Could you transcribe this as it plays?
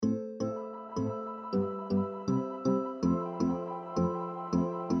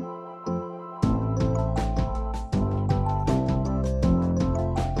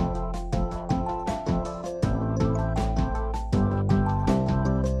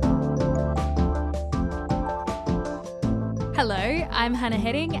Hello, I'm Hannah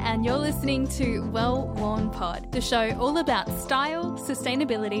Heading and you're listening to Well Worn Pod, the show all about style,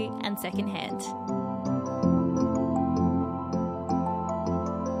 sustainability and secondhand.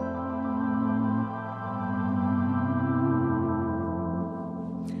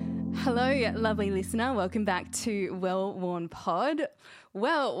 Hello, lovely listener. Welcome back to Well Worn Pod.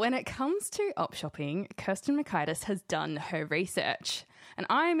 Well, when it comes to op shopping, Kirsten Makaitis has done her research. And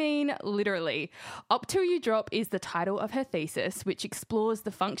I mean literally. Op Till You Drop is the title of her thesis, which explores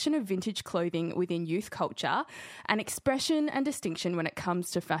the function of vintage clothing within youth culture and expression and distinction when it comes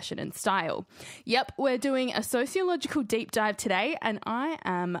to fashion and style. Yep, we're doing a sociological deep dive today and I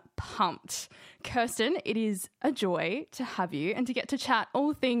am pumped. Kirsten, it is a joy to have you and to get to chat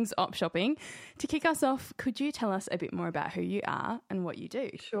all things op shopping. To kick us off, could you tell us a bit more about who you are and what you do?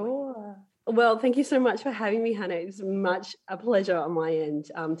 Sure. Well, thank you so much for having me, Hannah. It's much a pleasure on my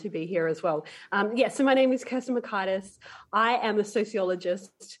end to be here as well. So my name is Kirsten Makaitis. I am a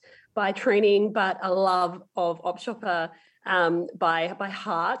sociologist by training, but a love of op shopper by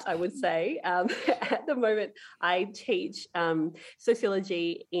heart, I would say. At the moment, I teach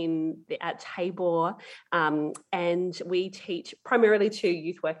sociology at Tabor, and we teach primarily to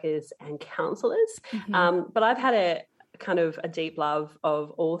youth workers and counsellors. But I've had a deep love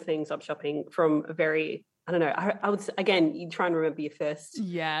of all things op shopping from a very, I would say, again, you try and remember your first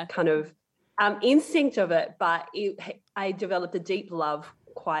instinct of it, but I developed a deep love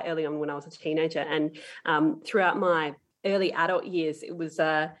quite early on when I was a teenager, and throughout my early adult years, it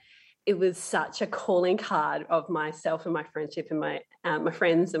was such a calling card of myself and my friendship and my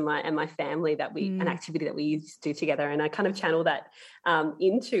friends and my family that an activity that we used to do together. And I kind of channeled that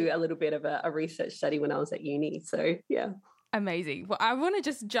into a little bit of a research study when I was at uni. So, yeah. Amazing. Well, I want to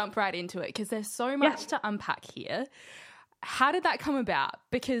just jump right into it because there's so much to unpack here. How did that come about?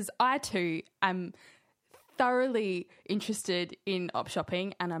 Because I too am thoroughly interested in op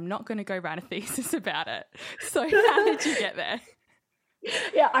shopping and I'm not going to go write a thesis about it. So how did you get there?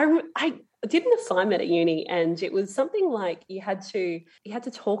 Yeah, I did an assignment at uni, and it was something like you had to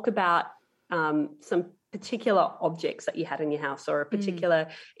talk about some particular objects that you had in your house, or a particular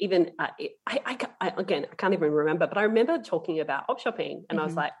even I can't even remember, but I remember talking about op shopping, and I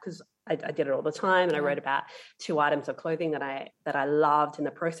was like, because I did it all the time, and I wrote about 2 items of clothing that I loved in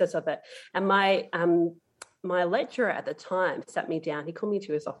the process of it, and my lecturer at the time sat me down. He called me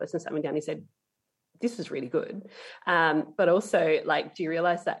to his office and sat me down. He said, "This is really good. But also, like, do you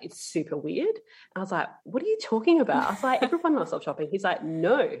realize that it's super weird?" I was like, "What are you talking about?" I was like, "Everyone loves op shopping." He's like,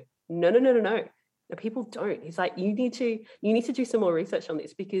 No, people don't. He's like, you need to do some more research on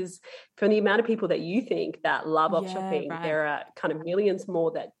this, because from the amount of people that you think that love op shopping, there are kind of millions more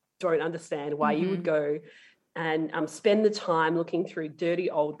that don't understand why you would go and spend the time looking through dirty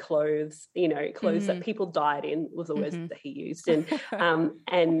old clothes, clothes that people died in, was the words that he used, and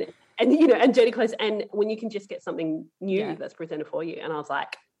dirty clothes, and when you can just get something new that's presented for you. And I was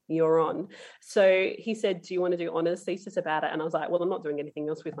like, you're on. So he said, "Do you want to do honours thesis about it?" And I was like, well, I'm not doing anything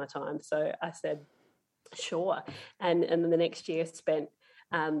else with my time. So I said, sure. And then the next year spent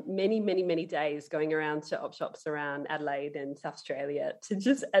many days going around to op shops around Adelaide and South Australia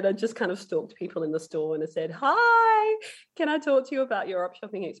and I just kind of stalked people in the store and I said, "Hi, can I talk to you about your op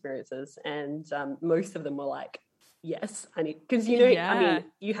shopping experiences?" And most of them were like, "Yes, I need," because you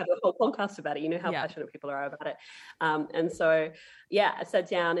have a whole podcast about it. You know how passionate people are about it, and so I sat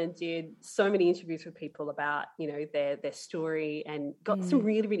down and did so many interviews with people about their story, and got some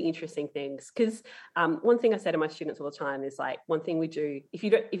really, really interesting things. Because one thing I say to my students all the time is, like, one thing we do, if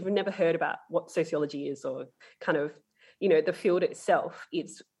you've never heard about what sociology is, or kind of the field itself,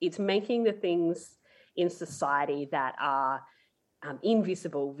 it's making the things in society that are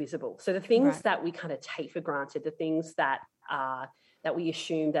invisible visible. So the things that we kind of take for granted, the things that we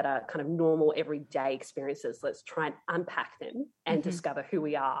assume that are kind of normal everyday experiences, let's try and unpack them and discover who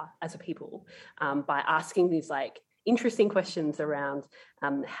we are as a people by asking these like interesting questions around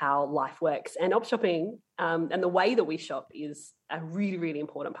how life works. And op shopping and the way that we shop is a really, really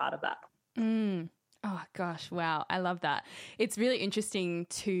important part of that. Oh gosh, wow, I love that. It's really interesting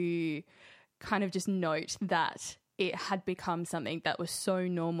to kind of just note that it had become something that was so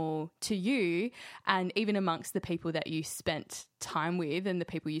normal to you, and even amongst the people that you spent time with and the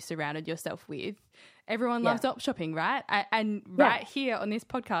people you surrounded yourself with, everyone loves op shopping, right? And right here on this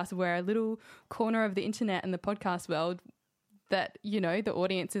podcast, we're a little corner of the internet and the podcast world that, the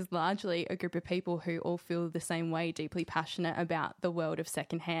audience is largely a group of people who all feel the same way, deeply passionate about the world of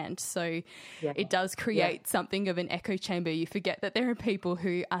secondhand. So it does create something of an echo chamber. You forget that there are people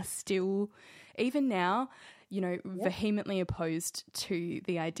who are still, even now, vehemently opposed to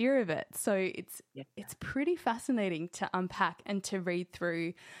the idea of it. So it's pretty fascinating to unpack and to read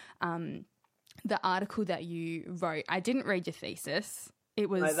through the article that you wrote. I didn't read your thesis. It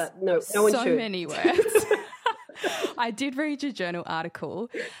was so many words. I did read your journal article,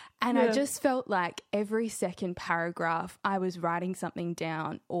 and I just felt like every second paragraph I was writing something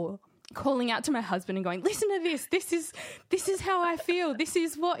down or calling out to my husband and going, listen to this. This is how I feel. This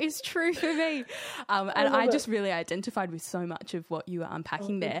is what is true for me. And I just really identified with so much of what you were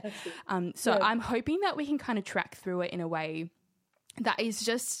unpacking there. So I'm hoping that we can kind of track through it in a way that is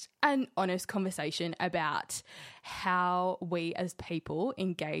just an honest conversation about how we as people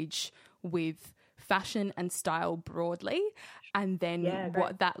engage with fashion and style broadly, and then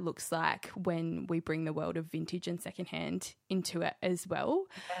what that looks like when we bring the world of vintage and secondhand into it as well.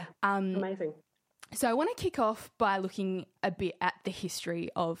 Amazing. So I want to kick off by looking a bit at the history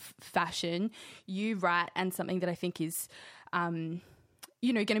of fashion. You write, and something that I think is going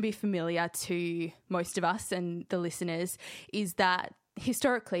to be familiar to most of us and the listeners, is that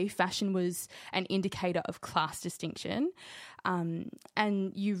historically fashion was an indicator of class distinction.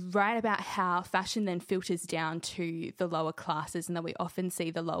 And you write about how fashion then filters down to the lower classes, and that we often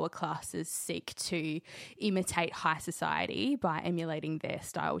see the lower classes seek to imitate high society by emulating their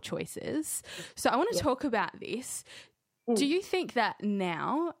style choices. So I want to talk about this. Do you think that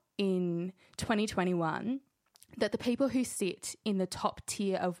now in 2021, that the people who sit in the top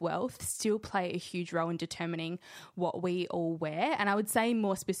tier of wealth still play a huge role in determining what we all wear? And I would say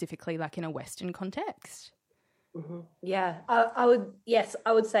more specifically, like in a Western context. Mm-hmm. Yeah, I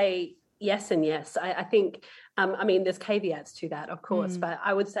would say yes and yes. I think, there's caveats to that, of course, but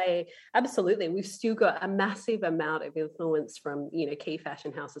I would say absolutely. We've still got a massive amount of influence from, key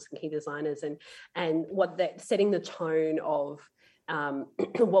fashion houses and key designers and what they're setting the tone of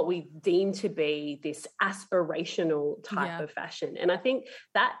what we deem to be this aspirational type of fashion. And I think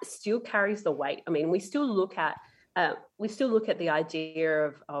that still carries the weight. I mean, we still look at the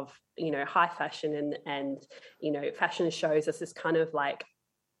idea of high fashion and fashion shows as this kind of like,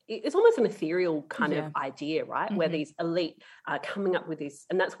 it's almost an ethereal kind of idea, right? Mm-hmm. Where these elite are coming up with this,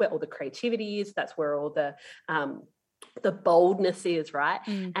 and that's where all the creativity is. That's where all the boldness is, right?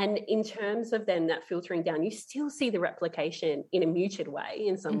 And in terms of then that filtering down, you still see the replication in a muted way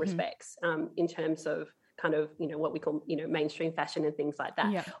in some respects, in terms of kind of, what we call, mainstream fashion and things like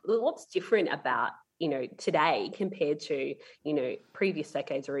that. Yeah. What's different about, today compared to, previous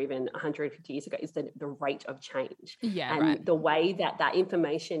decades or even 150 years ago is the rate of change. Yeah, and the way that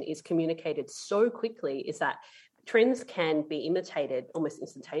information is communicated so quickly is that trends can be imitated almost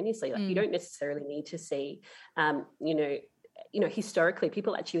instantaneously. Like you don't necessarily need to see, historically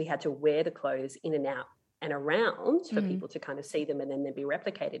people actually had to wear the clothes in and out and around for people to kind of see them and then they'd be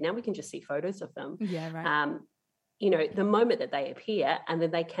replicated. Now we can just see photos of them. Yeah, right. The moment that they appear, and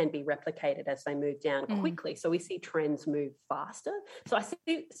then they can be replicated as they move down quickly. So we see trends move faster. So I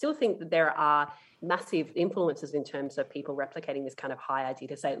still think that there are massive influences in terms of people replicating this kind of high idea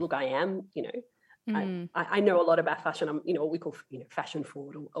to say, look, I am, I know a lot about fashion. I'm, what we call, fashion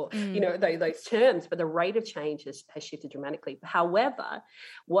forward or those terms, but the rate of change has shifted dramatically. However,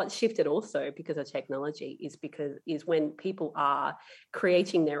 what's shifted also because of technology is when people are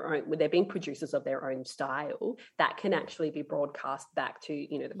creating their own, when they're being producers of their own style, that can actually be broadcast back to,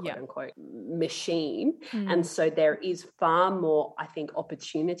 the quote unquote machine. And so there is far more, I think,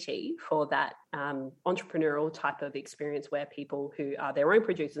 opportunity for that entrepreneurial type of experience where people who are their own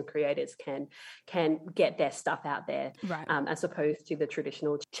producers and creators can get their stuff out there, right. As opposed to the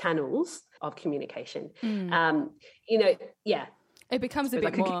traditional channels of communication. It becomes a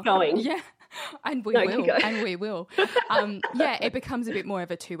bit more going. Yeah. And we will. It becomes a bit more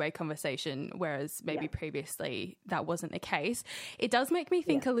of a two-way conversation, whereas maybe previously that wasn't the case. It does make me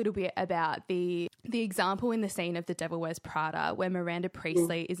think a little bit about the example in the scene of The Devil Wears Prada, where Miranda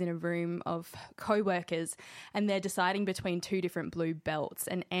Priestly is in a room of co-workers and they're deciding between two different blue belts,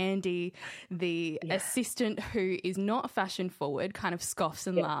 and Andy, the assistant who is not fashion forward, kind of scoffs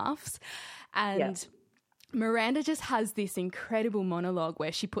and laughs. And Miranda just has this incredible monologue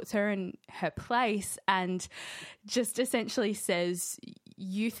where she puts her in her place and just essentially says,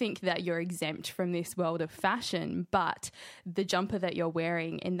 you think that you're exempt from this world of fashion, but the jumper that you're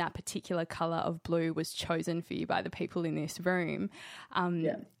wearing in that particular colour of blue was chosen for you by the people in this room.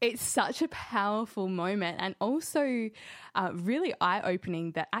 It's such a powerful moment, and also really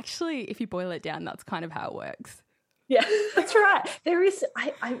eye-opening that actually, if you boil it down, that's kind of how it works. Yeah, that's right. There is,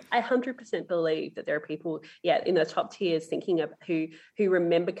 I 100% believe that there are people, in the top tiers thinking of who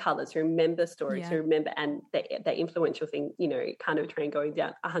remember colours, who remember stories, who remember, and that influential thing, kind of train going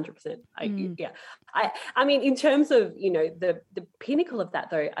down 100%. I mean, in terms of, the pinnacle of that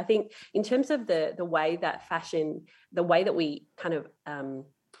though, I think in terms of the way that fashion, the way that we kind of,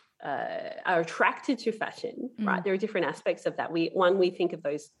 are attracted to fashion, right? There are different aspects of that. We think of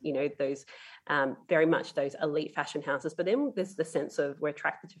those, very much those elite fashion houses, but then there's the sense of we're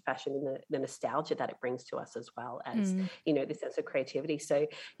attracted to fashion and the nostalgia that it brings to us, as well as, the sense of creativity. So,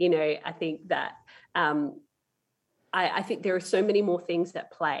 I think that, I think there are so many more things that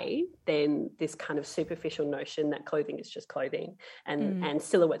play than this kind of superficial notion that clothing is just clothing and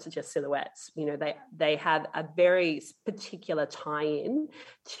silhouettes are just silhouettes. They have a very particular tie-in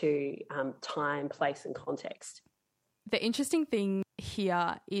to time, place, and context. The interesting thing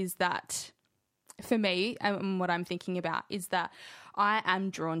here is that for me, and what I'm thinking about is that I am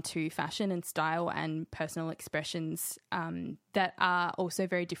drawn to fashion and style and personal expressions that are also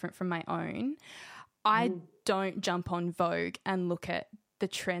very different from my own. I don't jump on Vogue and look at the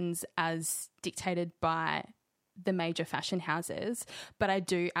trends as dictated by the major fashion houses, but I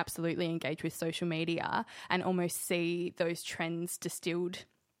do absolutely engage with social media and almost see those trends distilled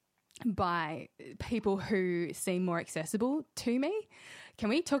by people who seem more accessible to me. Can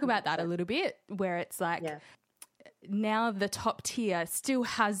we talk about that a little bit, where it's like now the top tier still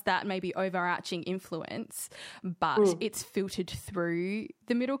has that maybe overarching influence, but it's filtered through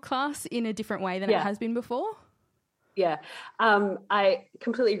the middle class in a different way than it has been before? Yeah, I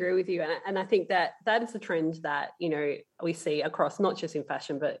completely agree with you. And I think that is a trend that, we see across not just in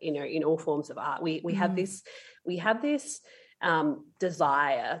fashion, but, in all forms of art. We have this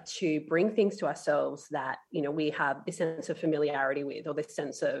desire to bring things to ourselves that, we have this sense of familiarity with, or this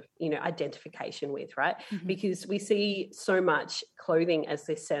sense of, identification with, right? Because we see so much clothing as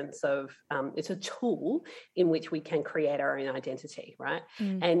this sense of, it's a tool in which we can create our own identity, right?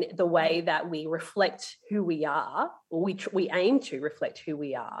 And the way that we reflect who we are, or we aim to reflect who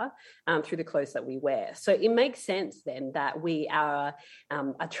we are through the clothes that we wear. So it makes sense then that we are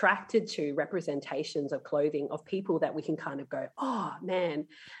attracted to representations of clothing of people that we can kind of go, oh man,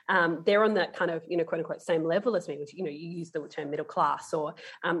 they're on that kind of, quote unquote, same level as me, which, you use the term middle class, or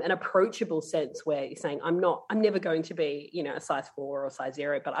an approachable sense where you're saying, I'm never going to be, a size 4 or size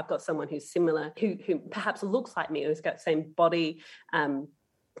 0, but I've got someone who's similar, who perhaps looks like me, who's got the same body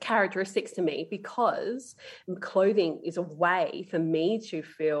characteristics to me, because clothing is a way for me to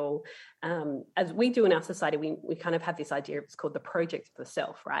feel, as we do in our society, we kind of have this idea, it's called the project of the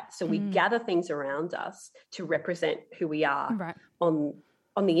self, right? So we gather things around us to represent who we are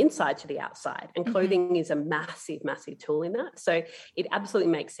on the inside to the outside, and clothing is a massive, massive tool in that. So it absolutely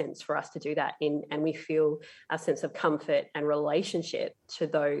makes sense for us to do that and we feel a sense of comfort and relationship to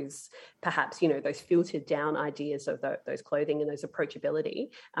those, perhaps, those filtered down ideas of those clothing and those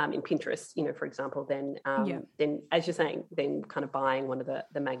approachability in Pinterest, for example, then as you're saying, then kind of buying one of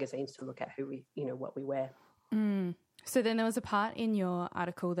the magazines to look at who we, what we wear. So then there was a part in your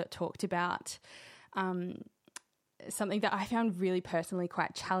article that talked about something that I found really personally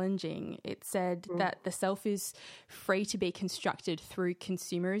quite challenging. It said that the self is free to be constructed through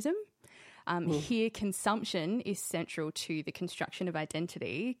consumerism. Here, consumption is central to the construction of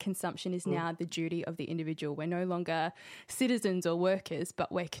identity. Consumption is now the duty of the individual. We're no longer citizens or workers,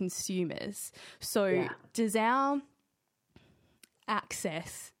 but we're consumers. So does our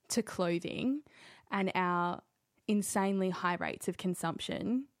access to clothing and our insanely high rates of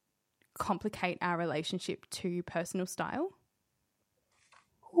consumption complicate our relationship to personal style?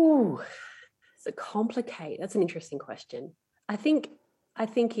 Ooh, so complicate. That's an interesting question. I think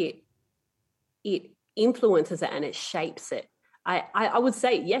it influences it and it shapes it. I would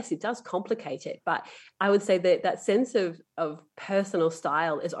say, yes, it does complicate it, but I would say that sense of personal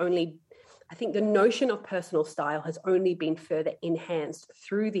style is only, I think the notion of personal style has only been further enhanced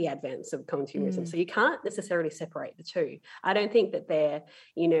through the advance of consumerism. So you can't necessarily separate the two. I don't think that they're,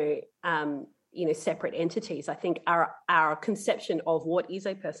 separate entities. I think our conception of what is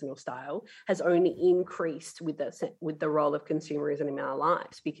a personal style has only increased with the role of consumerism in our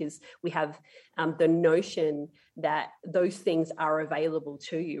lives, because we have the notion that those things are available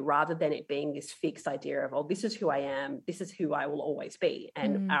to you, rather than it being this fixed idea of, oh, this is who I am, this is who I will always be.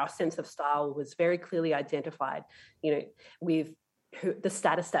 And our sense of style was very clearly identified, with the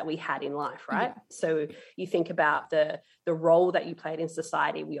status that we had in life, right? So you think about the role that you played in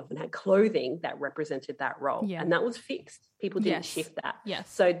society. We often had clothing that represented that role, and that was fixed. People didn't shift that.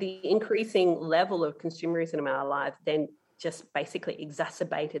 So the increasing level of consumerism in our life then just basically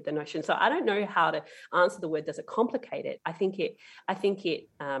exacerbated the notion. So I don't know how to answer the word, does it complicate it? I think it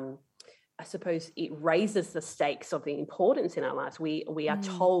I suppose it raises the stakes of the importance in our lives. We are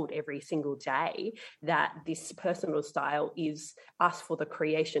told every single day that this personal style is us for the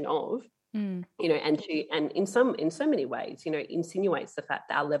creation of, you know, and in so many ways, you know, insinuates the fact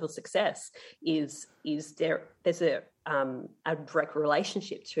that our level of success is there's a direct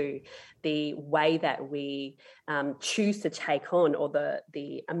relationship to the way that we choose to take on, or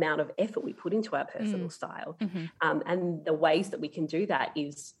the amount of effort we put into our personal style. And the ways that we can do that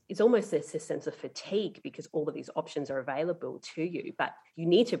is almost this sense of fatigue, because all of these options are available to you, but you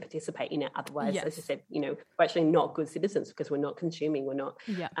need to participate in it. Otherwise, as I said, you know, we're actually not good citizens, because we're not consuming, we're not,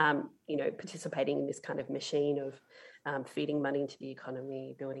 you know, participating in this kind of machine of feeding money into the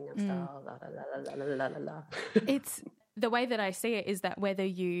economy, building up style, la, la, la, la, la, la, la. It's the way that I see it is that whether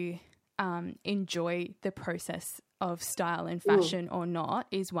you enjoy the process of style and fashion or not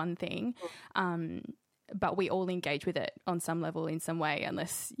is one thing, but we all engage with it on some level in some way,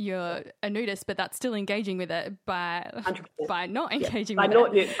 unless you're a nudist, but that's still engaging with it by not engaging with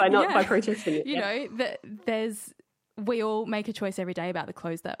it. By protesting it. You know, we all make a choice every day about the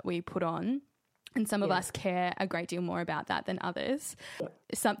clothes that we put on. And some of us care a great deal more about that than others.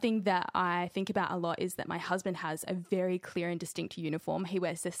 Something that I think about a lot is that my husband has a very clear and distinct uniform. He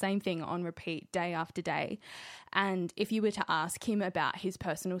wears the same thing on repeat day after day. And if you were to ask him about his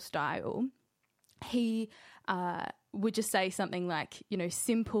personal style, he would just say something like, you know,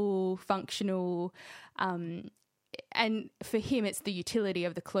 simple, functional, and for him it's the utility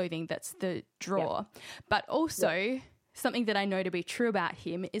of the clothing that's the draw. But also... something that I know to be true about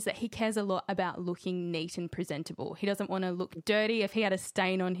him is that he cares a lot about looking neat and presentable. He doesn't want to look dirty. If he had a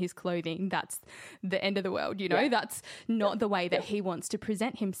stain on his clothing, that's the end of the world, you know? That's not the way that he wants to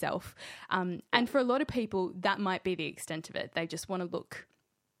present himself. And for a lot of people, that might be the extent of it. They just want to look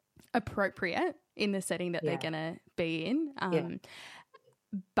appropriate in the setting that they're going to be in.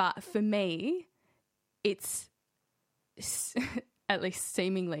 But for me, it's at least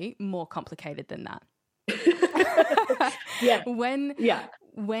seemingly more complicated than that.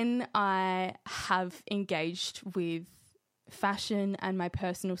 When I have engaged with fashion and my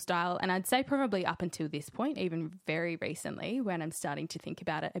personal style, and I'd say probably up until this point, even very recently, when I'm starting to think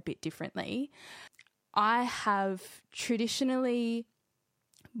about it a bit differently, I have traditionally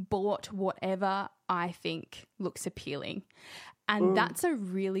bought whatever I think looks appealing. And that's a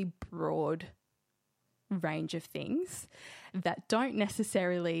really broad range of things that don't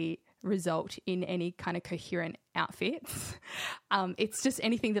necessarily result in any kind of coherent outfits. It's just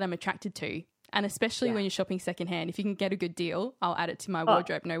anything that I'm attracted to. And especially when you're shopping secondhand, if you can get a good deal, I'll add it to my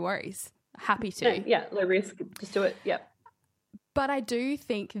wardrobe, no worries. Happy to. Low risk, just do it, But I do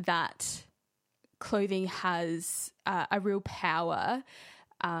think that clothing has a real power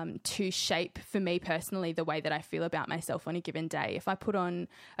to shape, for me personally, the way that I feel about myself on a given day. If I put on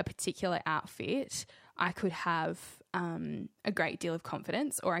a particular outfit, I could have a great deal of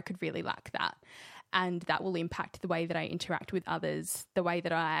confidence, or I could really lack that. And that will impact the way that I interact with others, the way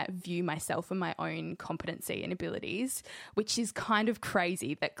that I view myself and my own competency and abilities, which is kind of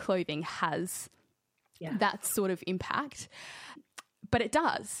crazy that clothing has that sort of impact. But it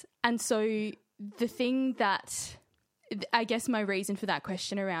does. And so the thing that, I guess my reason for that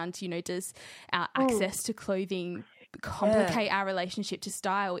question around, you know, does our access to clothing complicate our relationship to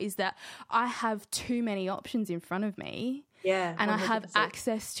style, is that I have too many options in front of me. And 100%. I have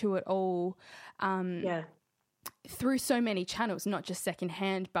access to it all through so many channels, not just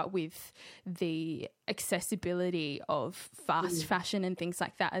secondhand, but with the accessibility of fast fashion and things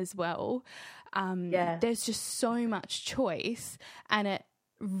like that as well. There's just so much choice, and it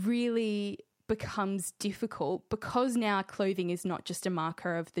really becomes difficult because now clothing is not just a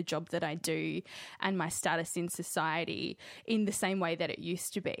marker of the job that I do and my status in society in the same way that it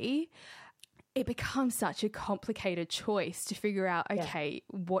used to be. It becomes such a complicated choice to figure out, okay,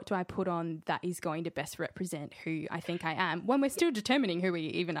 what do I put on that is going to best represent who I think I am, when we're still determining who we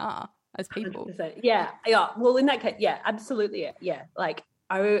even are as people. 100%. Yeah. Well, in that case, absolutely. Yeah. Like,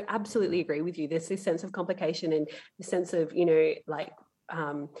 I absolutely agree with you. There's this sense of complication and the sense of, you know, like,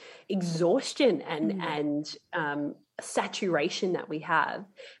 exhaustion and saturation that we have,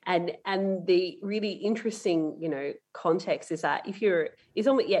 and the really interesting, you know, context is that if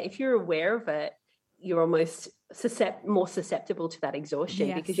you're aware of it, you're almost more susceptible to that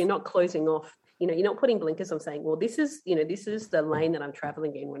exhaustion because you're not closing off. You know, you're not putting blinkers on, saying, well, this is the lane that I'm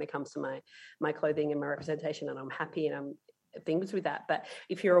traveling in when it comes to my clothing and my representation, and I'm happy and I'm things with that. But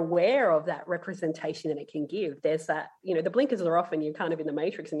if you're aware of that representation that it can give, there's that, the blinkers are off and you're kind of in the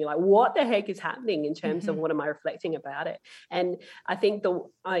matrix and you're like, what the heck is happening in terms of what am I reflecting about it? And I think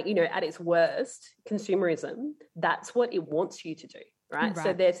at its worst, consumerism, that's what it wants you to do, right?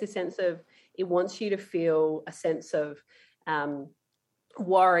 So there's this sense of, it wants you to feel a sense of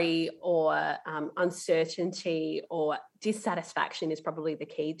worry or uncertainty or dissatisfaction is probably the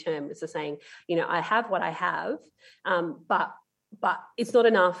key term. It's the saying, I have what I have, but it's not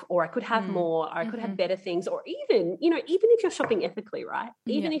enough, or I could have more, or I could have better things, or even if you're shopping ethically, right?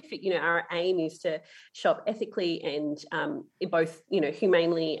 Even if, our aim is to shop ethically and both,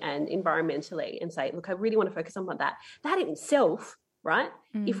 humanely and environmentally, and say, look, I really want to focus on that in itself, right?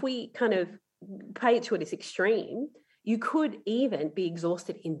 If we kind of pay it to this extreme, you could even be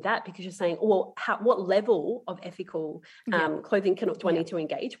exhausted in that, because you're saying, well, what level of ethical clothing do I need to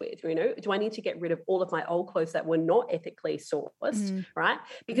engage with? Do I need to get rid of all of my old clothes that were not ethically sourced, right?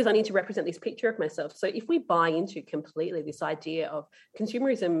 Because I need to represent this picture of myself. So if we buy into completely this idea of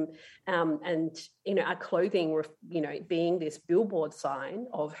consumerism and, our clothing, being this billboard sign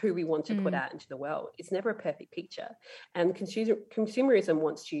of who we want to put out into the world, it's never a perfect picture. And consumerism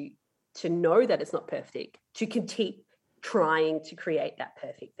wants you to know that it's not perfect, to continue trying to create that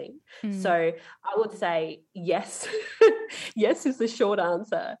perfect thing. So I would say yes. Yes is the short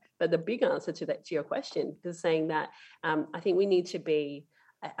answer, but the big answer to your question is saying that I think we need to be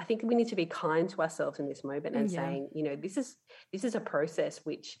kind to ourselves in this moment and saying, this is a process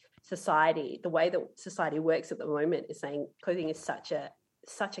which the way that society works at the moment is saying clothing is such a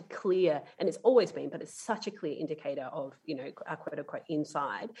clear, and it's always been, but it's such a clear indicator of, our quote unquote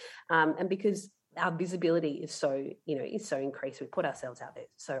inside. And because our visibility is so increased, we put ourselves out there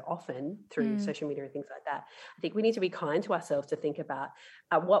so often through social media and things like that. I think we need to be kind to ourselves to think about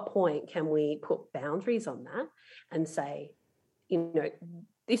at what point can we put boundaries on that and say,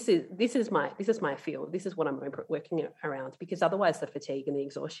 this is my field. This is what I'm working around, because otherwise the fatigue and the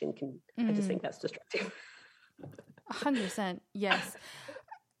exhaustion I just think that's destructive. 100%. Yes.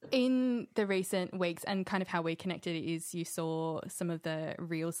 In the recent weeks, and kind of how we connected is you saw some of the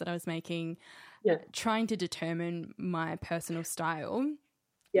reels that I was making, trying to determine my personal style,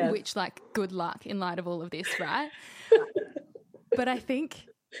 which, good luck in light of all of this, right? But I think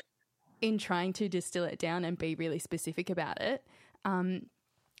in trying to distill it down and be really specific about it,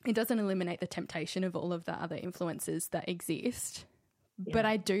 it doesn't eliminate the temptation of all of the other influences that exist. Yeah. But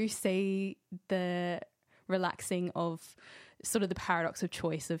I do see the relaxing of sort of the paradox of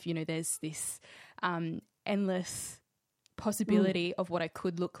choice of, there's this endless possibility of what I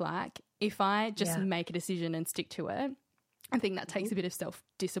could look like if I just make a decision and stick to it. I think that takes a bit of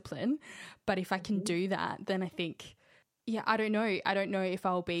self-discipline. But if I can do that, then I think, I don't know. I don't know if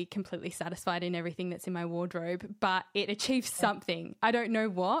I'll be completely satisfied in everything that's in my wardrobe, but it achieves something. I don't know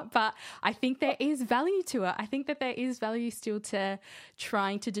what, but I think there is value to it. I think that there is value still to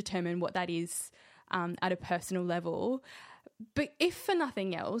trying to determine what that is at a personal level. But if for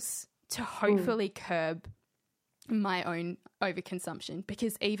nothing else, to hopefully curb my own overconsumption,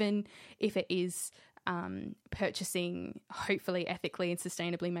 because even if it is purchasing hopefully ethically and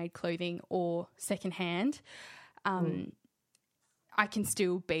sustainably made clothing or secondhand, I can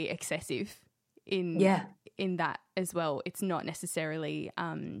still be excessive in that as well. It's not necessarily,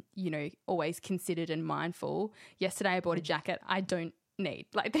 always considered and mindful. Yesterday I bought a jacket I don't need.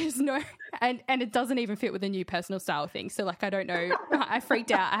 There's no, and it doesn't even fit with a new personal style thing. So I don't know. I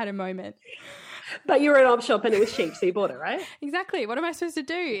freaked out. I had a moment. But you were at Op Shop and it was cheap, so you bought it, right? Exactly. What am I supposed to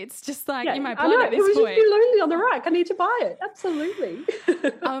do? It's just in my blood at this point. It was just too lonely on the rack. I need to buy it. Absolutely.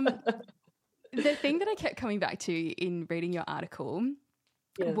 The thing that I kept coming back to in reading your article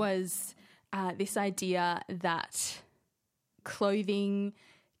was this idea that clothing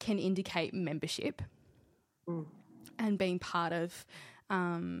can indicate membership and being part of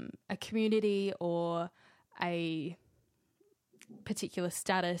a community or a particular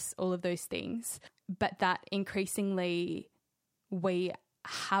status, all of those things, but that increasingly we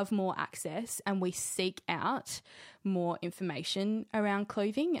have more access and we seek out more information around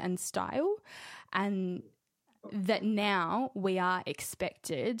clothing and style, and that now we are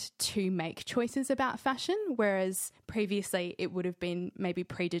expected to make choices about fashion, whereas previously it would have been maybe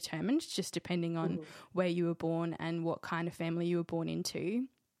predetermined just depending on where you were born and what kind of family you were born into.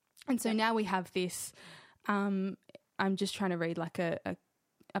 And so now we have this, I'm just trying to read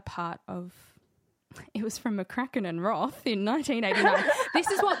a part of, it was from McCracken and Roth in 1989.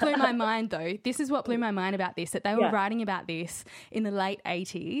 This is what blew my mind, though. This is what blew my mind about this, that they were writing about this in the late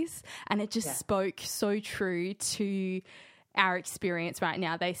 80s, and it just spoke so true to our experience right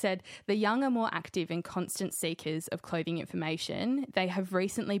now. They said the young are more active and constant seekers of clothing information. They have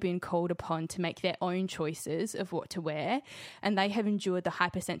recently been called upon to make their own choices of what to wear, and they have endured the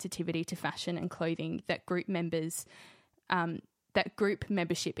hypersensitivity to fashion and clothing that group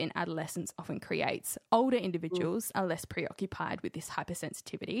membership in adolescence often creates. Older individuals are less preoccupied with this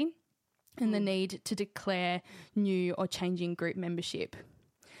hypersensitivity and the need to declare new or changing group membership.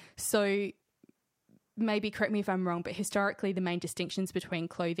 So maybe correct me if I'm wrong, but historically the main distinctions between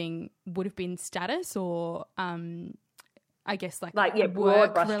clothing would have been status or I guess like broad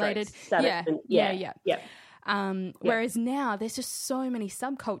work related. Yeah. Whereas now there's just so many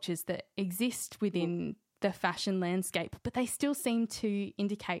subcultures that exist within the fashion landscape, but they still seem to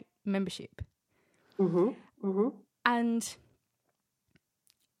indicate membership. And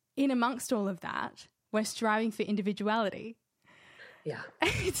in amongst all of that, we're striving for individuality. Yeah.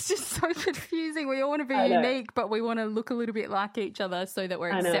 It's just so confusing. We all want to be unique, but we want to look a little bit like each other so that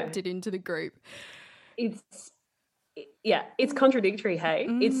we're accepted into the group. It's contradictory, hey?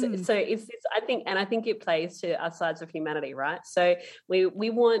 I think it plays to our sides of humanity, right? So we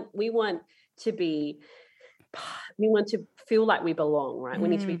want to feel like we belong, right? We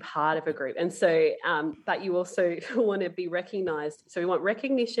need to be part of a group. And so, but you also want to be recognized. So we want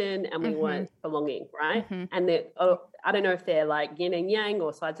recognition and we want belonging, right? And I don't know if they're like yin and yang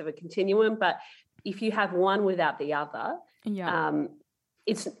or sides of a continuum, but if you have one without the other,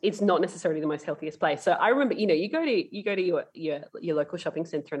 it's not necessarily the most healthiest place. So I remember, you go to your local shopping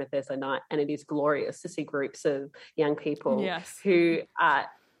centre on a Thursday night, and it is glorious to see groups of young people who are,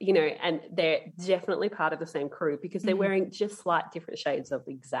 and they're definitely part of the same crew because they're wearing just slight different shades of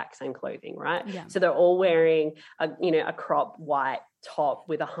the exact same clothing, right? Yeah. So they're all wearing a crop white top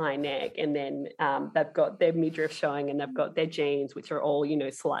with a high neck, and then they've got their midriff showing, and they've got their jeans, which are all,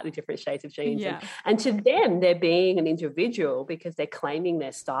 slightly different shades of jeans. Yeah. And to them, they're being an individual because they're claiming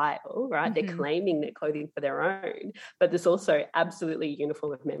their style, right? They're claiming their clothing for their own, but there's also absolutely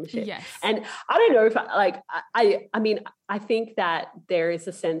uniform of membership. Yes. And I don't know if I think that there is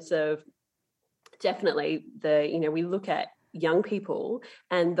a sense of definitely we look at young people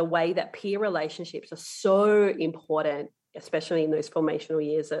and the way that peer relationships are so important, especially in those formational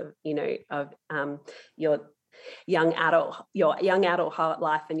years of your young adult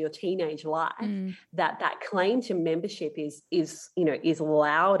life and your teenage life, that claim to membership is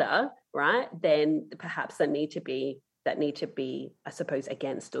louder, right, than perhaps that need to be, I suppose,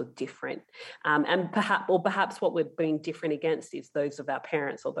 against or different. And perhaps what we're being different against is those of our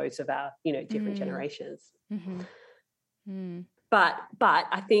parents or those of our, different generations. But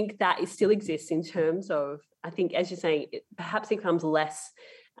I think that it still exists in terms of, I think, as you're saying, perhaps it becomes less,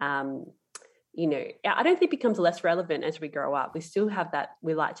 I don't think it becomes less relevant as we grow up. We still have that,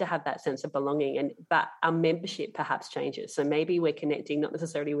 we like to have that sense of belonging, but our membership perhaps changes. So maybe we're connecting not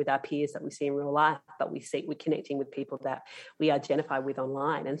necessarily with our peers that we see in real life, but we're connecting with people that we identify with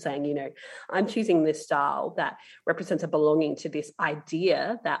online and saying, I'm choosing this style that represents a belonging to this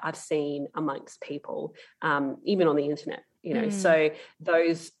idea that I've seen amongst people, even on the internet, So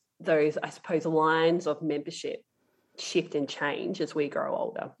those, I suppose, lines of membership shift and change as we grow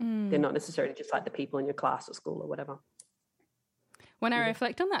older. They're not necessarily just like the people in your class or school or whatever. When I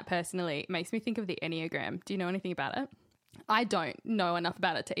reflect on that personally, it makes me think of the Enneagram. Do you know anything about it? I don't know enough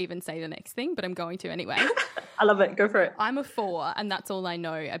about it to even say the next thing, but I'm going to anyway. I love it. Go for it. I'm a 4, and that's all I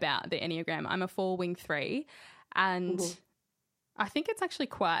know about the Enneagram. I'm a 4 wing 3, and I think it's actually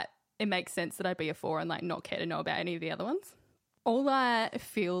it makes sense that I'd be a 4 and like not care to know about any of the other ones. All I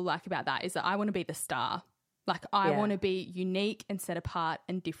feel like about that is that I want to be the star. Like I want to be unique and set apart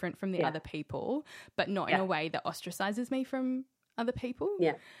and different from the other people, but not in a way that ostracizes me from other people.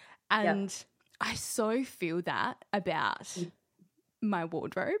 Yeah. And I so feel that about my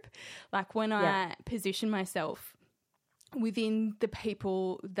wardrobe. Like when I position myself within the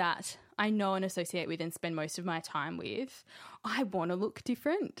people that I know and associate with and spend most of my time with, I want to look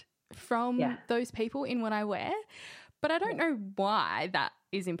different from those people in what I wear. But I don't know why that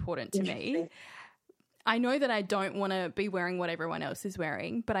is important to me. I know that I don't want to be wearing what everyone else is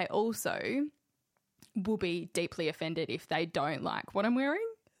wearing, but I also will be deeply offended if they don't like what I'm wearing.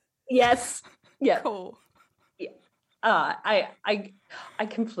 Yes. Yeah. Cool. Yeah. I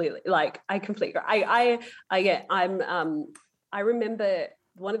completely I remember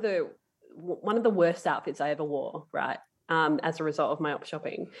one of the worst outfits I ever wore, right? As a result of my op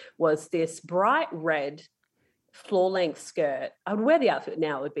shopping was this bright red floor-length skirt. I would wear the outfit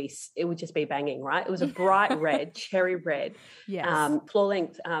now. It would just be banging, right? It was a bright red, cherry red,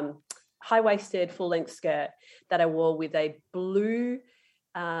 floor-length, high-waisted full-length skirt that I wore with a blue,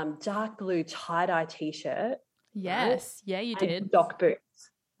 dark blue tie-dye T-shirt Yes. Right? Yeah, you And did. dock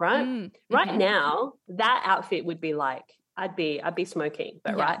boots, right? Right Mm-hmm. now, that outfit would be like, I'd be smoking,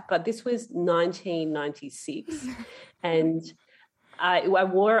 but Yeah. right. But this was 1996, and I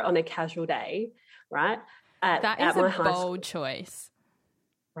wore it on a casual day, right? That is At a my high school, bold choice.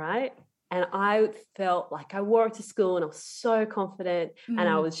 right? And I felt like I wore it to school, and I was so confident, and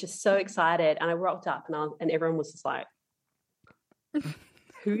I was just so excited. And I rocked up, and everyone was just like,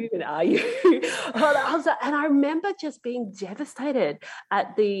 "Who even are you?" And I remember just being devastated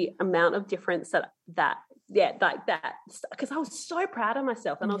at the amount of difference that yeah, like that, because I was so proud of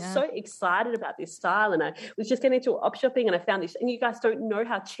myself, and I was so excited about this style, and I was just getting into op shopping, and I found this, and you guys don't know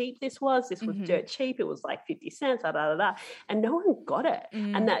how cheap this was. This was dirt cheap. It was like 50 cents, and no one got it.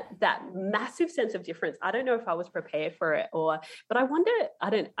 And that massive sense of difference, I don't know if I was prepared for it, but I wonder, I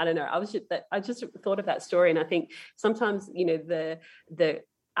don't know. I just thought of that story, and I think sometimes, you know,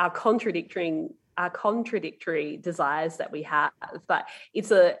 our contradictory desires that we have,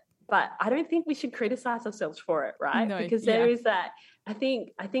 but I don't think we should criticize ourselves for it, right? No, because there is that, I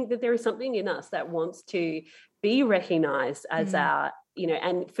think that there is something in us that wants to be recognized as our, you know,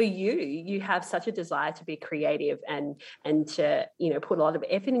 and for you have such a desire to be creative and to, you know, put a lot of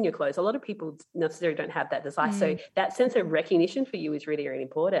effort in your clothes. A lot of people necessarily don't have that desire. So that sense of recognition for you is really, really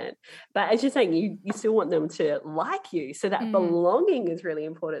important. But as you're saying, you still want them to like you. So that belonging is really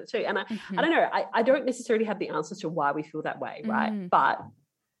important too. And I don't know, I don't necessarily have the answers to why we feel that way, right? But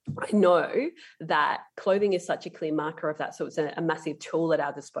I know that clothing is such a clear marker of that. So it's a massive tool at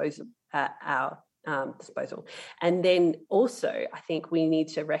our disposal, And then also, I think we need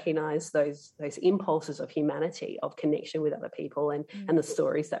to recognize those impulses of humanity, of connection with other people, and the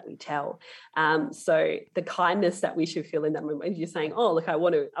stories that we tell. So the kindness that we should feel in that moment. You're saying, "Oh, look, I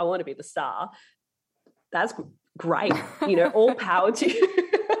want to be the star." That's great. You know, all power to you.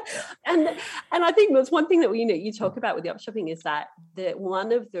 And I think that's one thing that you talk about with the op shopping, is that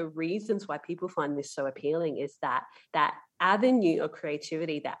one of the reasons why people find this so appealing is that avenue of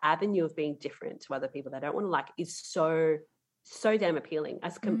creativity, that avenue of being different to other people they don't want to like, is so damn appealing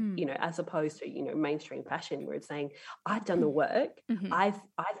as you know, as opposed to, you know, mainstream fashion, where it's saying, I've done the work, I've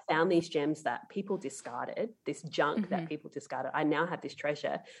found these gems that people discarded, this junk that people discarded, I now have this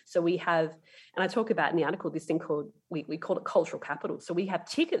treasure. So we have, and I talk about in the article this thing called, we call it cultural capital. So we have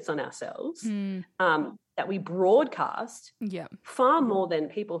tickets on ourselves that we broadcast far more than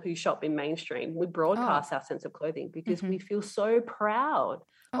people who shop in mainstream. We broadcast our sense of clothing because we feel so proud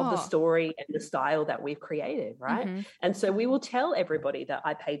of the story and the style that we've created, right? And so we will tell everybody that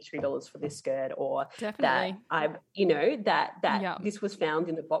I paid $3 for this skirt, or that I've, you know, that this was found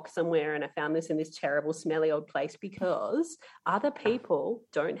in a box somewhere, and I found this in this terrible smelly old place, because other people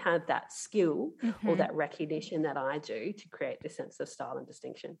don't have that skill or that recognition that I do to create this sense of style and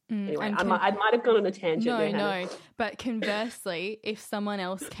distinction. Anyway, I might have gone on a tangent. No. But conversely, if someone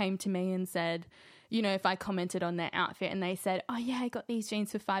else came to me and said, you know, if I commented on their outfit and they said, "Oh yeah, I got these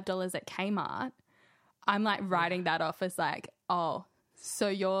jeans for $5 at Kmart," I'm like writing that off as like, oh, so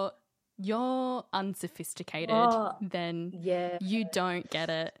you're unsophisticated, then you don't get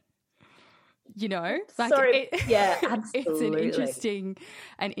it. You know, like absolutely. It's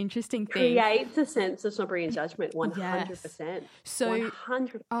an interesting thing. Creates a sense of snobbery and judgment, 100%. So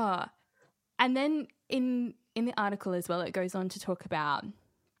 100%. And then in the article as well, it goes on to talk about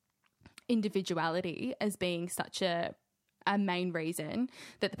individuality as being such a main reason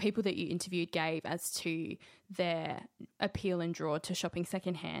that the people that you interviewed gave as to their appeal and draw to shopping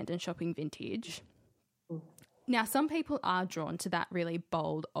secondhand and shopping vintage. Now, some people are drawn to that really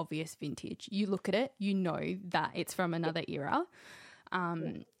bold, obvious vintage. You look at it, you know that it's from another era.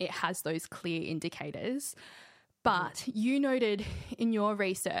 It has those clear indicators. But you noted in your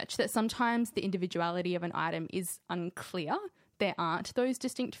research that sometimes the individuality of an item is unclear. There aren't those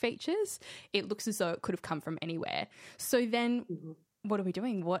distinct features. It looks as though it could have come from anywhere. So then what are we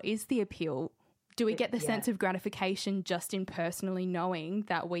doing? What is the appeal? Do we get the sense of gratification just in personally knowing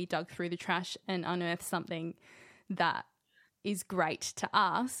that we dug through the trash and unearthed something that is great to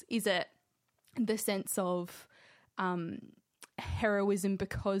us? Is it the sense of heroism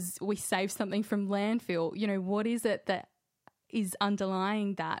because we saved something from landfill? You know, what is it that is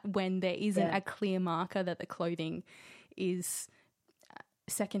underlying that when there isn't a clear marker that the clothing is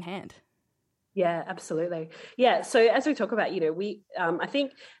secondhand? Yeah, absolutely. Yeah. So as we talk about, you know, we, I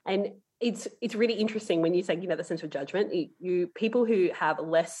think, and it's really interesting when you say, you know, the sense of judgment, people who have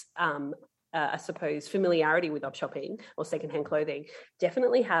less, I suppose, familiarity with op shopping or secondhand clothing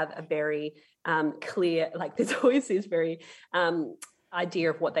definitely have a very clear, like there's always this very idea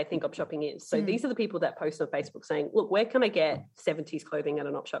of what they think op shopping is. So these are the people that post on Facebook saying, look, where can I get 70s clothing at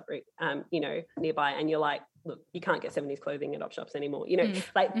an op shop, nearby? And you're like, look, you can't get 70s clothing at op shops anymore.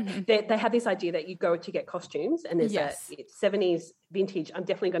 They have this idea that you go to get costumes and there's a 70s vintage. I'm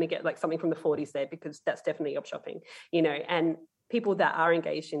definitely going to get like something from the 40s there because that's definitely op shopping, and people that are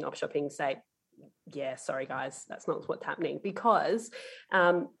engaged in op shopping say, yeah, sorry guys, that's not what's happening, because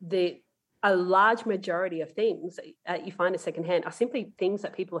a large majority of things that you find at secondhand are simply things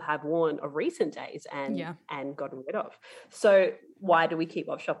that people have worn of recent days and gotten rid of. So why do we keep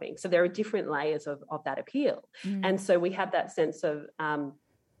op shopping? So there are different layers of that appeal. And so we have that sense of,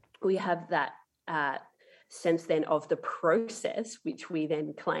 sense then of the process, which we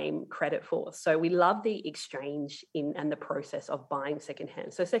then claim credit for. So we love the exchange and the process of buying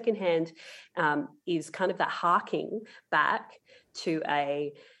secondhand. So secondhand is kind of that harking back to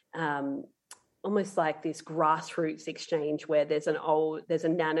a almost like this grassroots exchange where there's a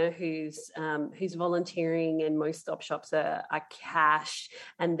nana who's volunteering, and most op shops are cash,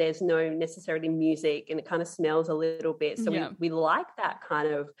 and there's no necessarily music, and it kind of smells a little bit. So we like that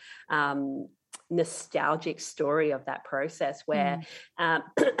kind of nostalgic story of that process where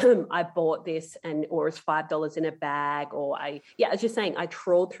I bought this or it's $5 in a bag, or I was just saying, I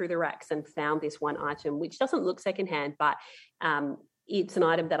trawled through the racks and found this one item which doesn't look secondhand, but it's an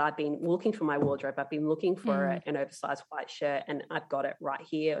item that I've been looking for my wardrobe. I've been looking for an oversized white shirt, and I've got it right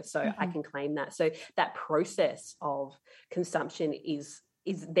here, so I can claim that. So that process of consumption is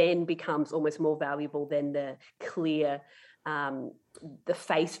then becomes almost more valuable than the clear the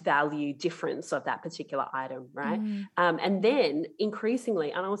face value difference of that particular item, right? And then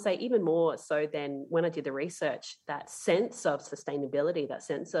increasingly, and I would say even more so than when I did the research, that sense of sustainability, that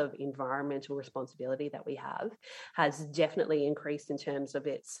sense of environmental responsibility that we have has definitely increased in terms of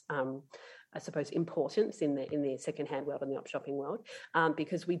its I suppose, importance in the secondhand world and the op shopping world,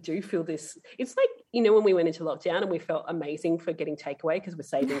 because we do feel this. It's like, when we went into lockdown and we felt amazing for getting takeaway because we're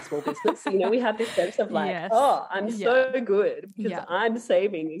saving small business. We have this sense of like, oh, I'm so good because I'm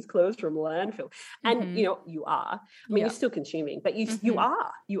saving these clothes from landfill. And, you are. I mean, you're still consuming, but you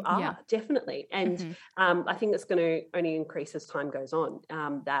are definitely. And I think it's going to only increase as time goes on,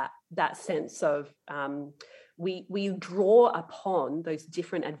 that sense of we draw upon those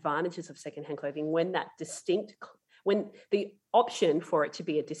different advantages of secondhand clothing when the option for it to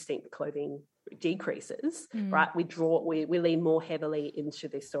be a distinct clothing decreases, right? We lean more heavily into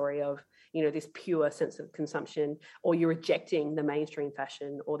this story of, this pure sense of consumption, or you're rejecting the mainstream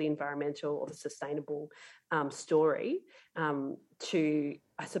fashion or the environmental or the sustainable story to,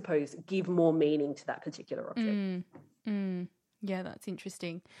 I suppose, give more meaning to that particular object. Yeah, that's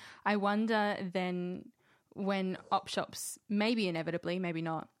interesting. I wonder then, when op shops, maybe inevitably, maybe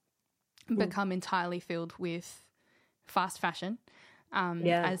not, become entirely filled with fast fashion,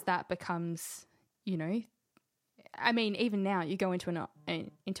 as that becomes, I mean, even now you go into an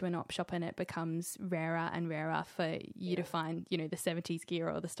op shop and it becomes rarer and rarer for you to find, the 70s gear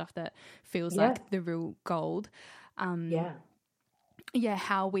or the stuff that feels like the real gold. How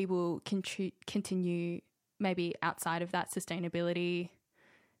we will continue maybe outside of that sustainability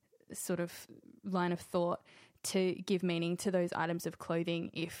sort of line of thought to give meaning to those items of clothing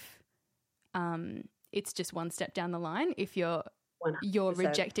if it's just one step down the line, if you're 100%.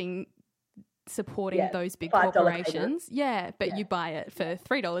 Rejecting supporting those big corporations, but you buy it for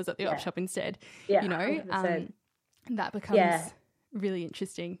 $3 at the op shop instead, that becomes really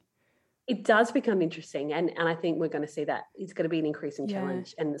interesting. It does become interesting, and I think we're going to see that it's going to be an increasing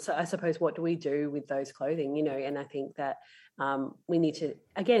challenge. And so I suppose, what do we do with those clothing, and I think that we need to,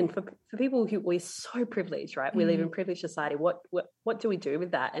 again, for people who, we're so privileged, right? We live in a privileged society. What do we do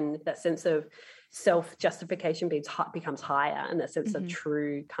with that? And that sense of self-justification becomes higher, and that sense of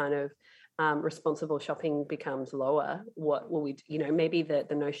true kind of responsible shopping becomes lower. What will we do? Maybe the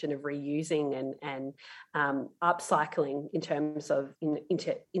notion of reusing and upcycling in terms of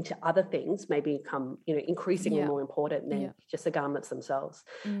into other things may become increasingly more important than just the garments themselves.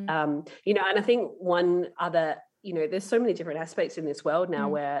 And I think one other, there's so many different aspects in this world now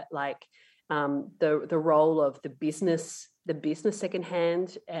where like the role of the business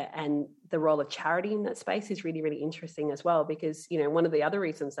secondhand and the role of charity in that space is really, really interesting as well, because one of the other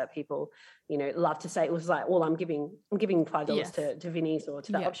reasons that people love to say it was like, well, I'm giving $5 to Vinnie's or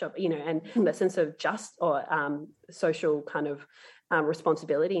to the op shop, and that sense of just or social kind of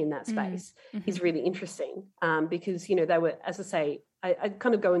responsibility in that space is really interesting, because they were, as I say, I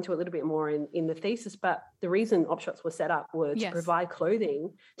kind of go into a little bit more in the thesis, but the reason op shops were set up were to provide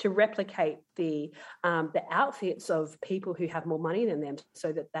clothing to replicate the outfits of people who have more money than them,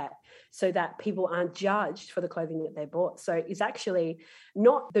 so that people aren't judged for the clothing that they bought. So it's actually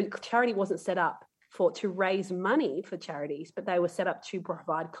not, the charity wasn't set up to raise money for charities, but they were set up to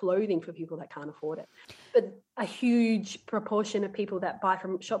provide clothing for people that can't afford it. But a huge proportion of people that buy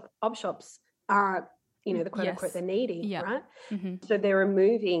from op shops are, the quote unquote, they're needy, right? Mm-hmm. So they're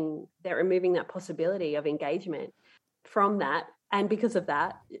removing that possibility of engagement from that. And because of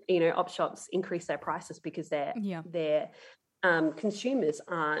that, op shops increase their prices because their consumers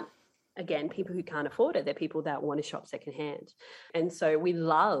aren't, again, people who can't afford it. They're people that want to shop secondhand. And so we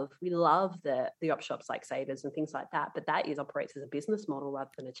love the op shops like Savers and things like that, but that operates as a business model rather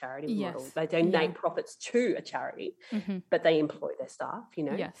than a charity model. They donate profits to a charity, but they employ their staff,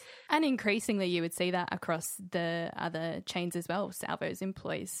 Yes. And increasingly you would see that across the other chains as well. Salvos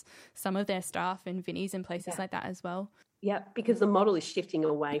employs some of their staff, and Vinnie's and places like that as well. Yeah, because the model is shifting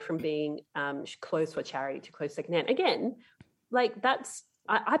away from being closed for charity to closed secondhand. Again, like that's,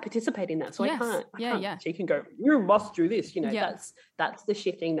 I participate in that, so I can't. She can go, you must do this. That's the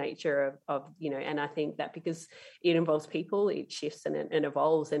shifting nature of and I think that because it involves people, it shifts and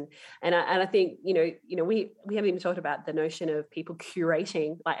evolves, and I think we haven't even talked about the notion of people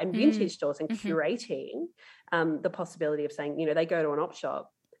curating, like, and vintage stores and curating the possibility of saying, they go to an op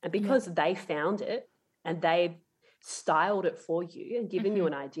shop, and because they found it and they've styled it for you and given you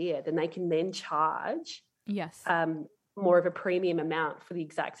an idea, then they can then charge more of a premium amount for the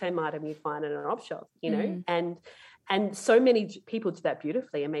exact same item you find in an op shop, and so many people do that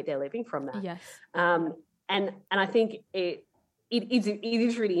beautifully and make their living from that. Yes. And I think it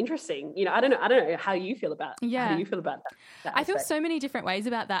is really interesting. I don't know how you feel about how do you feel about that I feel so many different ways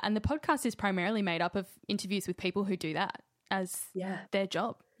about that, and the podcast is primarily made up of interviews with people who do that as their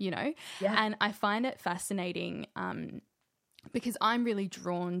job, and I find it fascinating because I'm really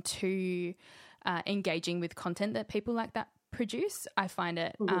drawn to engaging with content that people like that produce. I find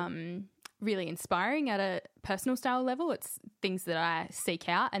it really inspiring at a personal style level. It's things that I seek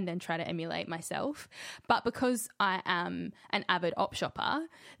out and then try to emulate myself. But because I am an avid op shopper,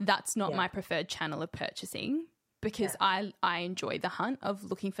 that's not my preferred channel of purchasing, because I enjoy the hunt of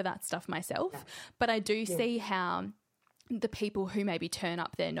looking for that stuff myself. Yeah. But I do see how the people who maybe turn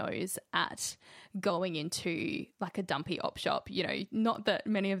up their nose at going into like a dumpy op shop, not that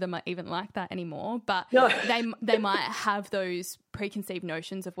many of them are even like that anymore, but they might have those preconceived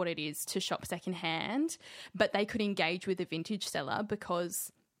notions of what it is to shop secondhand, but they could engage with a vintage seller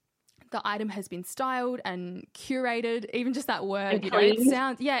because the item has been styled and curated, even just that word, it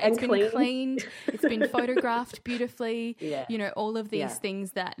sounds, it's been cleaned, it's been photographed beautifully, all of these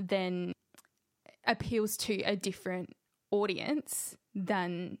things that then appeals to a different audience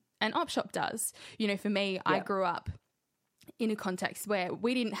than an op shop does. For me, I grew up in a context where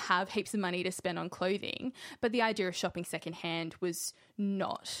we didn't have heaps of money to spend on clothing, but the idea of shopping secondhand was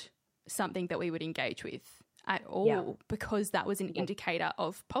not something that we would engage with at all because that was an indicator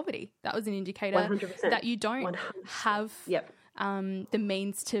of poverty. That was an indicator 100%. That you don't 100%. have the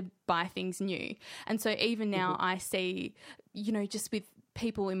means to buy things new. And so even now I see, just with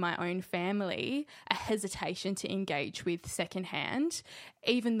people in my own family, a hesitation to engage with secondhand,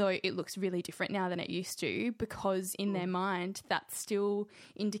 even though it looks really different now than it used to, because in their mind that's still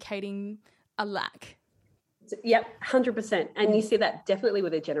indicating a lack. Yep, 100%. And you see that definitely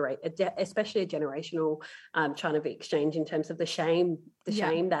with especially a generational kind of exchange in terms of the shame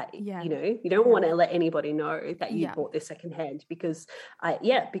that, you don't want to let anybody know that you bought this secondhand because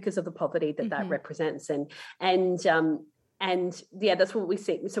of the poverty that represents. And that's what we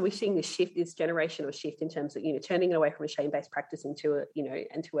see. So we're seeing this shift, this generational shift in terms of, turning away from a shame-based practice into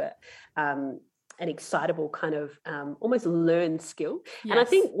an excitable kind of almost learned skill. Yes. And I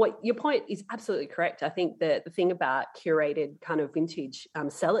think what your point is absolutely correct. I think that the thing about curated kind of vintage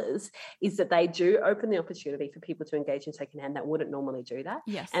sellers is that they do open the opportunity for people to engage in secondhand that wouldn't normally do that.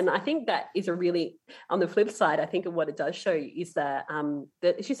 Yes. And I think that is a really, on the flip side, I think of what it does show you is that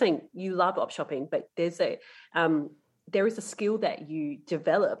she's saying you love op shopping, but there is a skill that you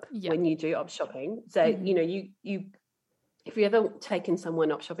develop when you do op shopping. So, you if you've ever taken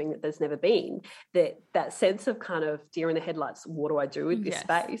someone op shopping that there's never been, that sense of kind of deer in the headlights, what do I do with this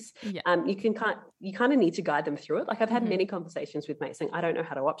space? Yeah. You kind of need to guide them through it. Like I've had many conversations with mates saying, I don't know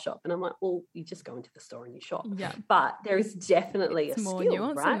how to op shop. And I'm like, well, you just go into the store and you shop. Yeah. But there is definitely it's a more skill,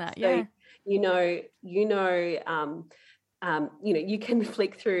 nuance right? in that, yeah. So, you can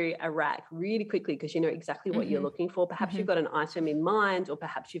flick through a rack really quickly because you know exactly what you're looking for. Perhaps you've got an item in mind, or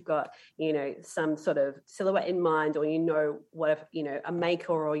perhaps you've got, some sort of silhouette in mind, or what, a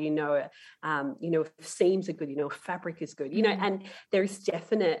maker, or if seams are good, if fabric is good, and there's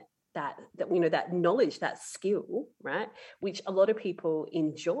definite that knowledge, that skill, right, which a lot of people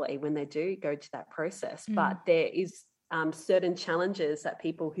enjoy when they do go to that process. But there is certain challenges that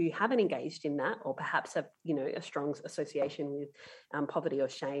people who haven't engaged in that, or perhaps have a strong association with poverty or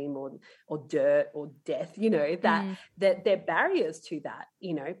shame or dirt or death, that they're barriers to that,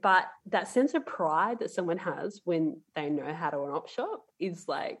 but that sense of pride that someone has when they know how to op shop is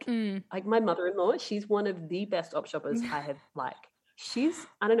like my mother-in-law, she's one of the best op shoppers I have she'd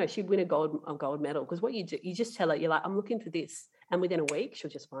win a gold medal, because what you do, you just tell her, you're like, I'm looking for this, and within a week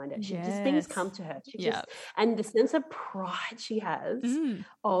she'll just find it. Things come to her. And the sense of pride she has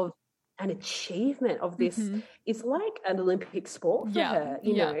of an achievement of this is like an Olympic sport for her,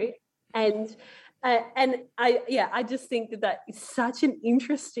 you know. And I just think that is such an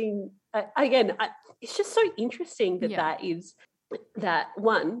interesting. It's just so interesting that is that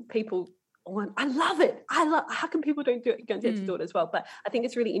one people. I love it. How come people don't get to do it as well? But I think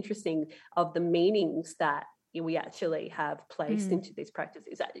it's really interesting of the meanings that we actually have placed into these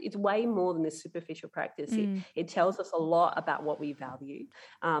practices. It's way more than this superficial practice. It tells us a lot about what we value,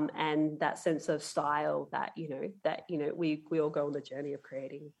 and that sense of style that we all go on the journey of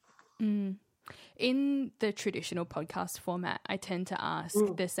creating. In the traditional podcast format, I tend to ask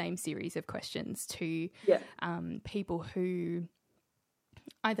the same series of questions to people who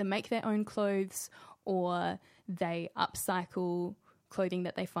either make their own clothes or they upcycle clothing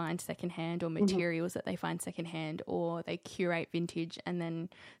that they find secondhand, or materials that they find secondhand, or they curate vintage and then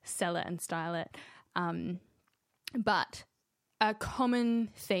sell it and style it. But a common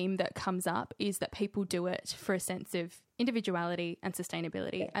theme that comes up is that people do it for a sense of individuality and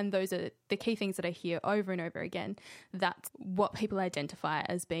sustainability. And those are the key things that I hear over and over again. That's what people identify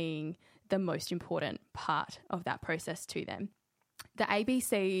as being the most important part of that process to them. The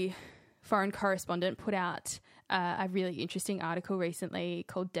ABC foreign correspondent put out a really interesting article recently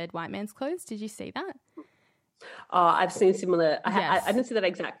called Dead White Man's Clothes. Did you see that? Oh, I've seen similar. I didn't see that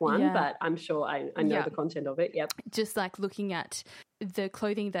exact one, but I'm sure I know the content of it. Yep. Just like looking at the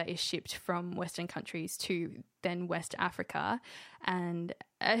clothing that is shipped from Western countries to then West Africa, and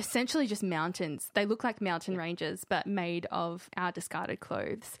essentially just mountains. They look like mountain ranges, but made of our discarded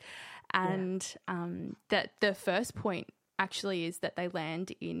clothes. And that the first point actually is that they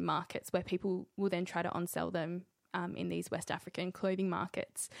land in markets where people will then try to on-sell them in these West African clothing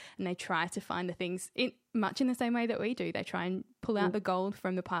markets, and they try to find the things much in the same way that we do. They try and pull out the gold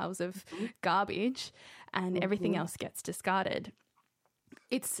from the piles of garbage, and everything else gets discarded.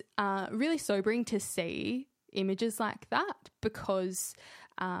 It's really sobering to see images like that, because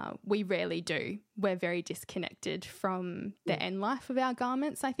we rarely do. We're very disconnected from the end life of our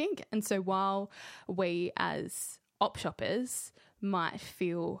garments, I think. And so while we as op shoppers might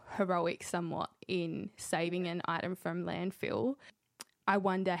feel heroic somewhat in saving an item from landfill, I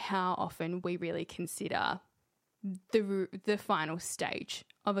wonder how often we really consider the final stage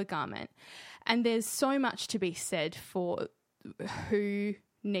of a garment. And there's so much to be said for who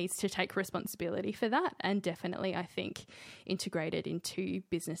needs to take responsibility for that, and definitely I think integrated into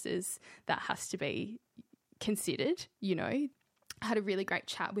businesses that has to be considered. I had a really great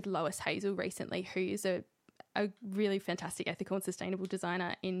chat with Lois Hazel recently, who is a really fantastic ethical and sustainable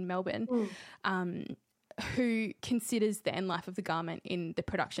designer in Melbourne, who considers the end life of the garment in the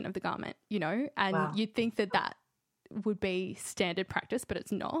production of the garment, and you'd think that would be standard practice, but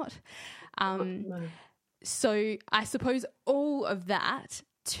it's not. So I suppose all of that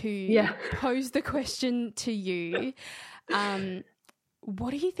to pose the question to you,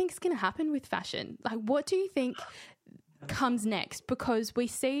 what do you think is going to happen with fashion? Like, what do you think comes next? Because we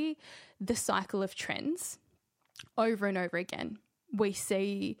see the cycle of trends over and over again. We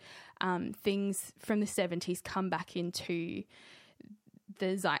see things from the 70s come back into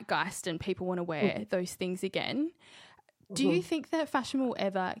the zeitgeist, and people want to wear those things again. Do you think that fashion will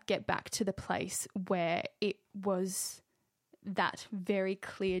ever get back to the place where it was that very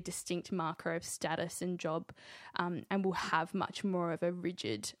clear, distinct marker of status and job, and will have much more of a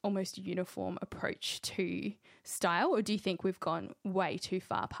rigid, almost uniform approach to style? Or do you think we've gone way too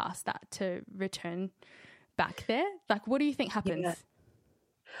far past that to return back there? Like, what do you think happens?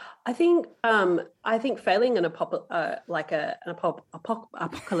 I think failing an apocalyptic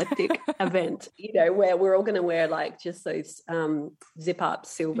event, where we're all going to wear like just those zip up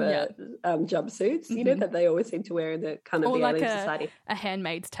silver jumpsuits, that they always seem to wear in the kind of or the like Alien Society, a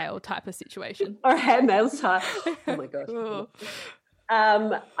Handmaid's Tale type of situation, or a Handmaid's Tale. Oh my gosh.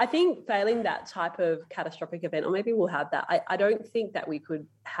 I think failing that type of catastrophic event, or maybe we'll have that. I don't think that we could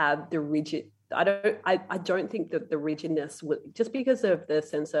have the rigid. I don't think that the rigidness would, just because of the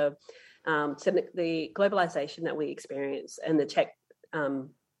sense of the globalization that we experience and the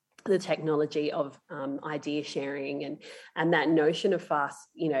technology of idea sharing and that notion of fast.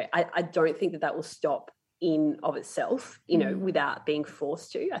 I don't think that will stop in of itself. Without being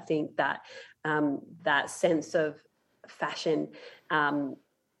forced to. I think that that sense of fashion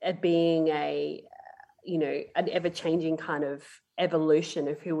being an ever-changing kind of evolution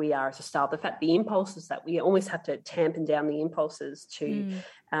of who we are as a style. The fact the impulses that we almost have to tampen down the impulses to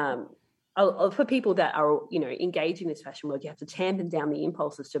for people that are engaged in this fashion world, you have to tampen down the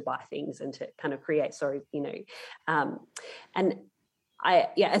impulses to buy things and to kind of create stories, and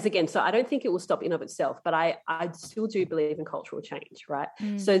so I don't think it will stop in of itself, but I still do believe in cultural change, right?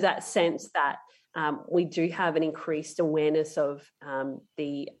 So that sense that we do have an increased awareness of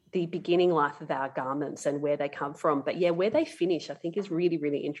the beginning life of our garments and where they come from, but where they finish, I think is really,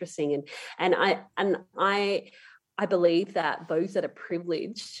 really interesting. And I believe that those that are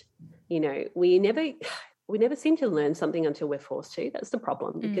privileged, we never seem to learn something until we're forced to. That's the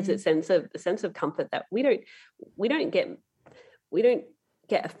problem, because it's the sense of comfort that we don't get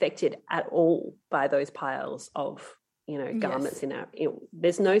affected at all by those piles of garments in our,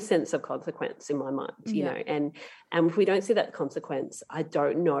 there's no sense of consequence in my mind, and if we don't see that consequence, I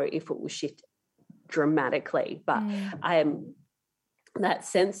don't know if it will shift dramatically, but that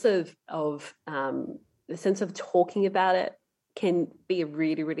sense of the sense of talking about it can be a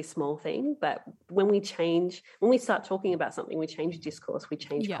really, really small thing, but when we start talking about something, we change discourse, we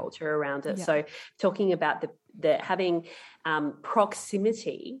change culture around it. So talking about the having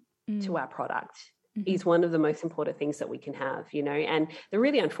proximity to our product is one of the most important things that we can have, and the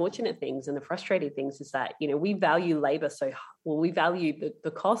really unfortunate things and the frustrating things is that, we value labor we value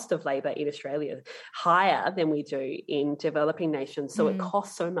the cost of labor in Australia higher than we do in developing nations. So it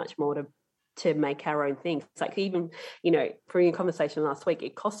costs so much more to make our own things. It's like, even, for your conversation last week,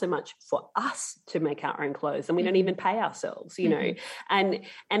 it costs so much for us to make our own clothes, and we don't even pay ourselves, and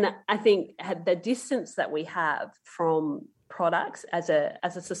I think the distance that we have from products as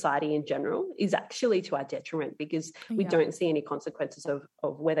a society in general is actually to our detriment, because we don't see any consequences of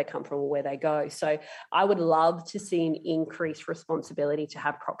where they come from or where they go. So I would love to see an increased responsibility to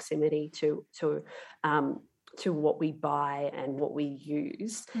have proximity to what we buy and what we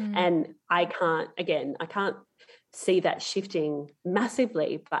use. And I can't see that shifting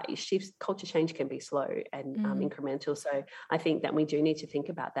massively, but culture change can be slow and incremental. So I think that we do need to think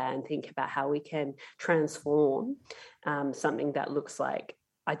about that and think about how we can transform something that looks like,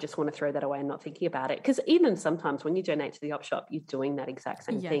 I just want to throw that away and not thinking about it. Because even sometimes when you donate to the op shop, you're doing that exact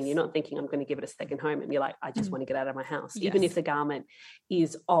same thing. You're not thinking, I'm going to give it a second home, and you're like, I just want to get out of my house. Even if the garment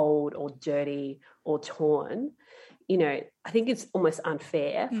is old or dirty or torn, I think it's almost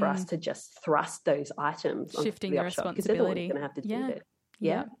unfair for us to just thrust those items shifting the the responsibility. Because they're going to have to do it.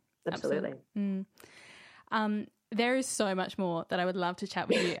 Yeah, absolutely. There is so much more that I would love to chat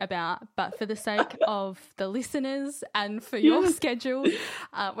with you about, but for the sake of the listeners and for your schedule,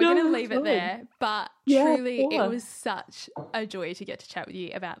 we're going to leave it there. But truly, it was such a joy to get to chat with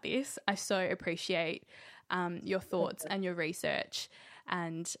you about this. I so appreciate your thoughts and your research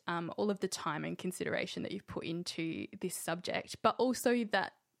and all of the time and consideration that you've put into this subject, but also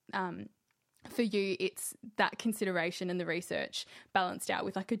that for you, it's that consideration and the research balanced out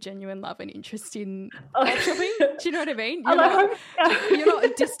with like a genuine love and interest in shopping. Do you know what I mean? You're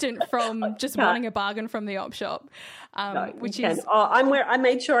not distant from just wanting a bargain from the op shop, which is. I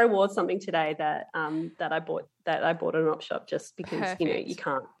made sure I wore something today that I bought at an op shop, just because you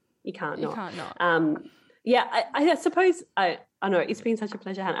can't not. I suppose I know it's been such a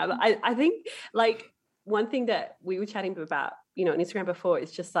pleasure, Hannah. I think like one thing that we were chatting about, on Instagram before, is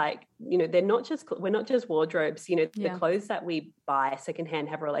just like, we're not just wardrobes. The clothes that we buy secondhand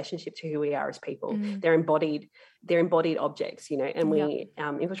have a relationship to who we are as people. They're embodied objects, and we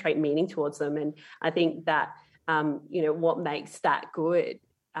infiltrate meaning towards them. And I think that what makes that good,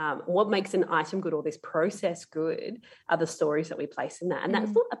 what makes an item good or this process good, are the stories that we place in that. And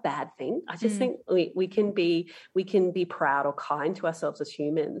that's not a bad thing. I just think we can be proud or kind to ourselves as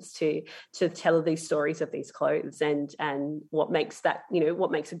humans to tell these stories of these clothes and what makes that,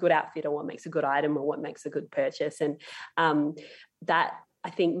 what makes a good outfit, or what makes a good item, or what makes a good purchase. And that I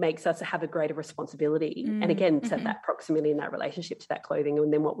think makes us have a greater responsibility. And again, to that proximity and that relationship to that clothing.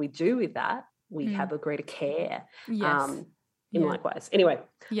 And then what we do with that, we have a greater care. Yes. Likewise. Anyway,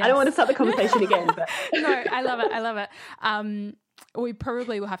 I don't want to start the conversation again. But No, I love it. We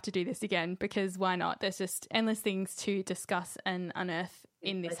probably will have to do this again, because why not? There's just endless things to discuss and unearth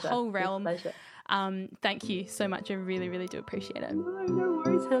in this whole realm. Thank you so much. I really, really do appreciate it. No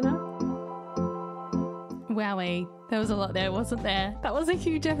worries, Hannah. Wowee, there was a lot there, wasn't there? That was a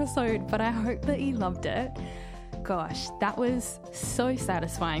huge episode, but I hope that you loved it. Gosh, that was so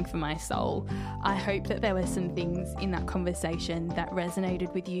satisfying for my soul. I hope that there were some things in that conversation that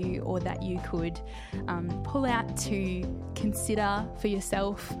resonated with you, or that you could pull out to consider for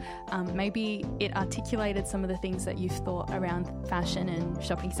yourself. Maybe it articulated some of the things that you've thought around fashion and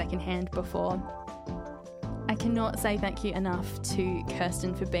shopping secondhand before. I cannot say thank you enough to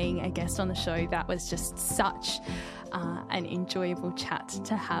Kirsten for being a guest on the show. That was just such an enjoyable chat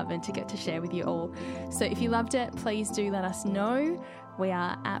to have and to get to share with you all. So if you loved it, please do let us know. We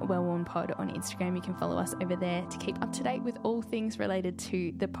are at WellWornPod on Instagram. You can follow us over there to keep up to date with all things related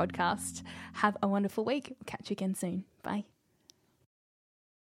to the podcast. Have a wonderful week. We'll catch you again soon. Bye.